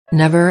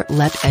Never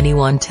let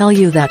anyone tell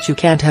you that you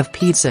can't have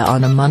pizza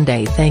on a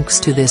Monday thanks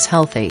to this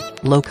healthy,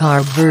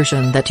 low-carb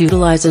version that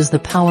utilizes the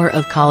power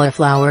of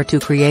cauliflower to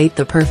create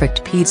the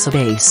perfect pizza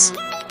base.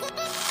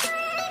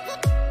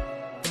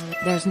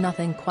 There's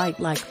nothing quite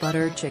like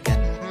butter chicken,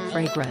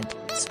 fragrant,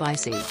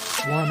 spicy,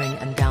 warming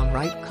and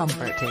downright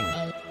comforting.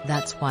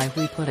 That's why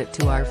we put it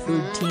to our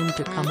food team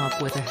to come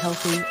up with a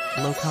healthy,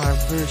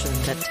 low-carb version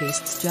that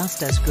tastes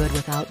just as good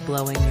without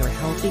blowing your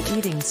healthy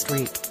eating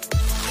streak.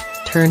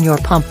 Turn your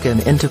pumpkin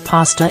into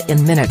pasta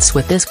in minutes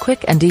with this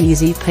quick and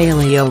easy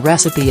paleo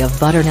recipe of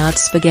butternut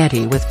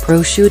spaghetti with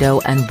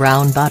prosciutto and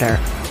brown butter.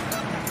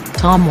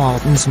 Tom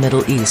Walton's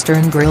Middle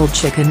Eastern grilled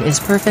chicken is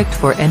perfect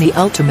for any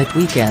ultimate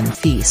weekend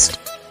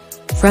feast.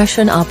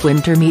 Freshen up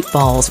winter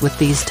meatballs with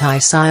these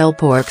Thai-style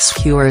pork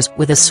skewers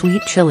with a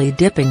sweet chili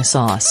dipping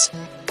sauce.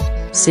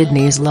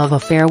 Sydney's love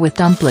affair with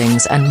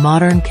dumplings and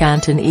modern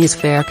Cantonese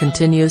fare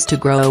continues to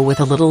grow with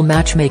a little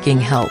matchmaking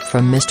help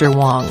from Mr.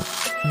 Wong.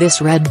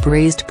 This red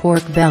braised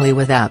pork belly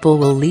with apple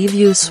will leave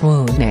you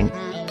swooning.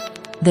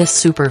 This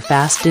super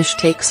fast dish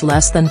takes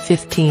less than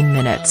 15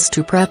 minutes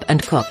to prep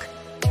and cook.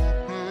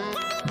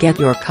 Get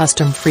your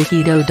custom free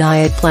keto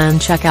diet plan.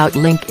 Check out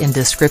link in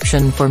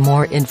description for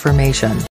more information.